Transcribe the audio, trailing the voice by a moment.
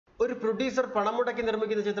ഒരു പ്രൊഡ്യൂസർ പണം മുടക്കി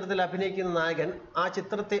നിർമ്മിക്കുന്ന ചിത്രത്തിൽ അഭിനയിക്കുന്ന നായകൻ ആ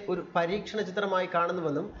ചിത്രത്തെ ഒരു പരീക്ഷണ ചിത്രമായി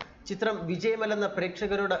കാണുന്നുവെന്നും ചിത്രം വിജയമല്ലെന്ന്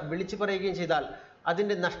പ്രേക്ഷകരോട് വിളിച്ചു പറയുകയും ചെയ്താൽ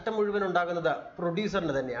അതിന്റെ നഷ്ടം മുഴുവൻ ഉണ്ടാകുന്നത്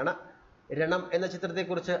പ്രൊഡ്യൂസറിന് തന്നെയാണ്. രണം എന്ന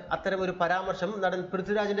ചിത്രത്തെക്കുറിച്ച് അത്തരമൊരു പരാമർശം നടൻ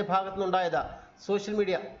പൃഥ്വിരാജിന്റെ ഭാഗത്തുനിന്നുണ്ടായത് സോഷ്യൽ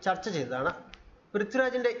മീഡിയ ചർച്ച ചെയ്തതാണ്.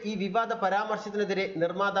 പൃഥ്വിരാജിന്റെ ഈ വിവാദ പരാമർശത്തിനെതിരെ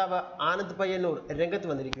നിർമ്മാതാവ് ആനന്ദ് പയ്യന്നൂർ രംഗത്ത്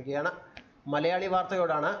വന്നിരിക്കുകയാണ്. മലയാളി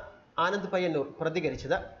വാർത്തയോടാണ് ആനന്ദ് പയ്യന്നൂർ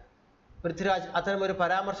പ്രതികരിച്ചത്. പൃഥ്വിരാജ് അത്തരമൊരു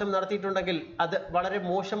പരാമർശം നടത്തിയിട്ടുണ്ടെങ്കിൽ അത് വളരെ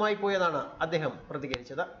മോശമായി പോയെന്നാണ് അദ്ദേഹം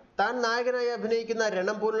പ്രതികരിച്ചത്. താൻ നായകനായി അഭിനയിക്കുന്ന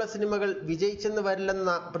രണം പോലുള്ള സിനിമകൾ വിജയിച്ചെന്ന്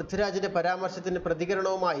വരില്ലെന്ന പൃഥ്വിരാജിന്റെ പരാമർശത്തിന്റെ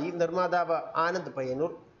പ്രതികരണവുമായി നിർമ്മാതാവ് ആനന്ദ്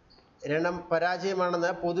പയ്യന്നൂർ. രണം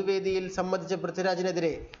പരാജയമാണെന്ന് പൊതുവേദിയിൽ സമ്മതിച്ച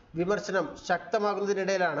പൃഥ്വിരാജിനെതിരെ വിമർശനം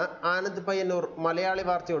ശക്തമാകുന്നതിനിടയിലാണ് ആനന്ദ് പയ്യന്നൂർ മലയാളി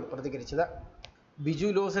വാർത്തയോട് പ്രതികരിച്ചത്.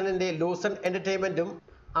 Biju ലോസണിന്റെ Lawson എന്റർടൈൻമെന്റും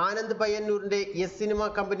Anand പയ്യന്നൂരിന്റെ yes cinema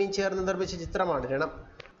കമ്പനിയും ചേർന്ന് നിർമ്മിച്ച ചിത്രമാണ് രണം.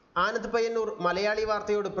 ആനന്ദ് പയ്യന്നൂർ മലയാളി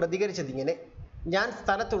വാർത്തയോട് പ്രതികരിച്ചതിങ്ങനെ: ഞാൻ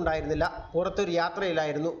സ്ഥലത്തുണ്ടായിരുന്നില്ല, പുറത്തൊരു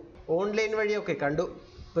യാത്രയിലായിരുന്നു, ഓൺലൈൻ വഴിയൊക്കെ കണ്ടു.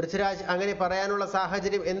 പൃഥ്വിരാജ് അങ്ങനെ പറയാനുള്ള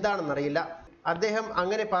സാഹചര്യം എന്താണെന്നറിയില്ല. അദ്ദേഹം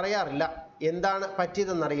അങ്ങനെ പറയാറില്ല. എന്താണ്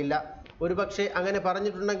പറ്റിയതെന്നറിയില്ല. ഒരുപക്ഷെ അങ്ങനെ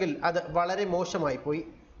പറഞ്ഞിട്ടുണ്ടെങ്കിൽ അത് വളരെ മോശമായി പോയി.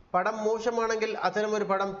 പടം മോശമാണെങ്കിൽ അത്തരമൊരു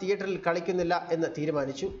പടം തിയേറ്ററിൽ കളിക്കുന്നില്ല എന്ന്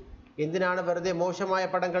തീരുമാനിച്ചു. എന്തിനാണ് വെറുതെ മോശമായ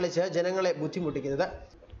പടം കളിച്ച് ജനങ്ങളെ ബുദ്ധിമുട്ടിക്കുന്നത്?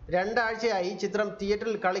 2 ആഴ്ചയായി ചിത്രം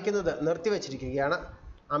തിയേറ്ററിൽ കളിക്കുന്നത് നിർത്തിവച്ചിരിക്കുകയാണ്.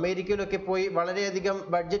 അമേരിക്കയിലൊക്കെ പോയി വളരെയധികം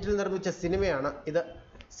ബഡ്ജറ്റിൽ നിർമ്മിച്ച സിനിമയാണ് ഇത്.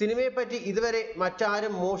 സിനിമയെപ്പറ്റി ഇതുവരെ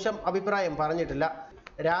മറ്റാരും മോശം അഭിപ്രായം പറഞ്ഞിട്ടില്ല.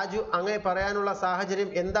 രാജു അങ്ങനെ പറയാനുള്ള സാഹചര്യം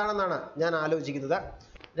എന്താണെന്നാണ് ഞാൻ ആലോചിക്കുന്നത്.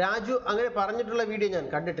 രാജു അങ്ങനെ പറഞ്ഞിട്ടുള്ള വീഡിയോ ഞാൻ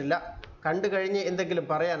കണ്ടിട്ടില്ല. കണ്ടു കഴിഞ്ഞ് എന്തെങ്കിലും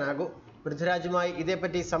പറയാനാകൂ. പൃഥ്വിരാജുമായി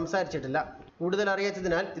ഇതേപ്പറ്റി സംസാരിച്ചിട്ടില്ല. കൂടുതൽ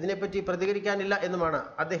അറിയാത്തതിനാൽ ഇതിനെപ്പറ്റി പ്രതികരിക്കാനില്ല എന്നുമാണ്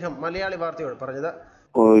അദ്ദേഹം മലയാളി വാർത്തയോട് പറഞ്ഞത്.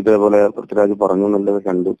 ഇതേപോലെ പൃഥ്വിരാജ് പറഞ്ഞു എന്നുള്ളത്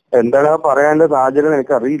കണ്ടു. എന്താണ് പറയാനുള്ള സാഹചര്യം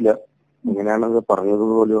എനിക്കറിയില്ല. എങ്ങനെയാണത് പറഞ്ഞത്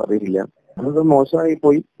പോലും അറിയില്ല. അത് മോശമായി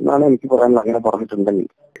പോയി എന്നാണ് എനിക്ക് പറയാനുള്ളത്. അങ്ങനെ പറഞ്ഞിട്ടുണ്ടെങ്കിൽ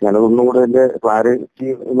ഞാനതൊന്നും കൂടെ എന്റെ ക്ലാരിറ്റി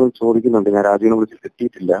ഒന്ന് ചോദിക്കുന്നുണ്ട്. ഞാൻ രാജുവിനെ വിളിച്ച്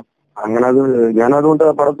കിട്ടിയിട്ടില്ല. അങ്ങനെ ഞാനതുകൊണ്ട്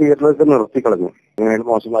പടം തിയേറ്ററിലൊക്കെ നിർത്തിക്കളഞ്ഞു. അങ്ങനെ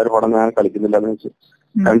മോശമായ ഒരു പടം ഞാൻ കളിക്കുന്നില്ല എന്ന് വെച്ച്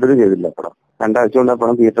കണ്ടിന്യൂ ചെയ്തില്ല പടം. 2 ആഴ്ച കൊണ്ട് ആ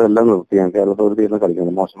പടം തിയേറ്ററെല്ലാം നിർത്തി. ഞാൻ കേരളത്തിൽ ഒരു തിയേറ്ററിൽ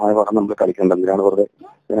കളിക്കുന്നത്. മോശമായ പടം നമ്മൾ കളിക്കേണ്ട, എന്തിനാണ് വെറുതെ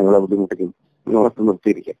ഞങ്ങളെ ബുദ്ധിമുട്ടിക്കുന്നത്,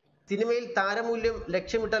 നിർത്തിയിരിക്കുക. സിനിമയിൽ താരമൂല്യം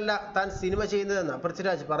ലക്ഷ്യമിട്ടല്ല താൻ സിനിമ ചെയ്യുന്നതെന്ന്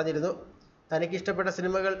പൃഥ്വിരാജ് പറഞ്ഞിരുന്നു. തനിക്ക് ഇഷ്ടപ്പെട്ട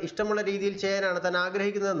സിനിമകൾ ഇഷ്ടമുള്ള രീതിയിൽ ചെയ്യാനാണ് താൻ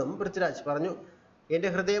ആഗ്രഹിക്കുന്നതെന്നും പൃഥ്വിരാജ് പറഞ്ഞു. എൻ്റെ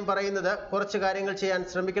ഹൃദയം പറയുന്നത് കുറച്ച് കാര്യങ്ങൾ ചെയ്യാൻ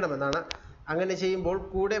ശ്രമിക്കണമെന്നാണ്. അങ്ങനെ ചെയ്യുമ്പോൾ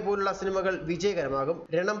കൂടെ പോലുള്ള സിനിമകൾ വിജയകരമാകും.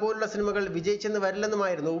 രണം പോലുള്ള സിനിമകൾ വിജയിച്ചെന്ന്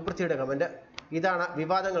വരില്ലെന്നുമായിരുന്നു പൃഥ്വിയുടെ കമന്റ്. ഇതാണ്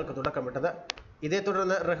വിവാദങ്ങൾക്ക് തുടക്കമിട്ടത്. ഇതേ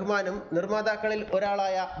തുടർന്ന് റഹ്മാനും നിർമ്മാതാക്കളിൽ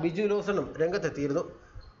ഒരാളായ ബിജു ലോസണും രംഗത്തെത്തിയിരുന്നു.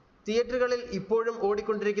 തിയേറ്ററുകളിൽ ഇപ്പോഴും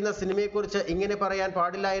ഓടിക്കൊണ്ടിരിക്കുന്ന സിനിമയെക്കുറിച്ച് ഇങ്ങനെ പറയാൻ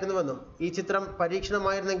പാടില്ലായിരുന്നുവെന്നും ഈ ചിത്രം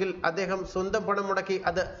പരീക്ഷണമായിരുന്നെങ്കിൽ അദ്ദേഹം സ്വന്തം പണം മുടക്കി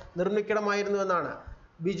അത് നിർമ്മിക്കണമായിരുന്നുവെന്നാണ്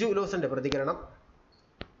ബിജു ലോസന്റെ പ്രതികരണം.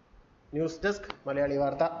 ന്യൂസ് ഡെസ്ക് മലയാളി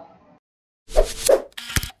വാർത്ത.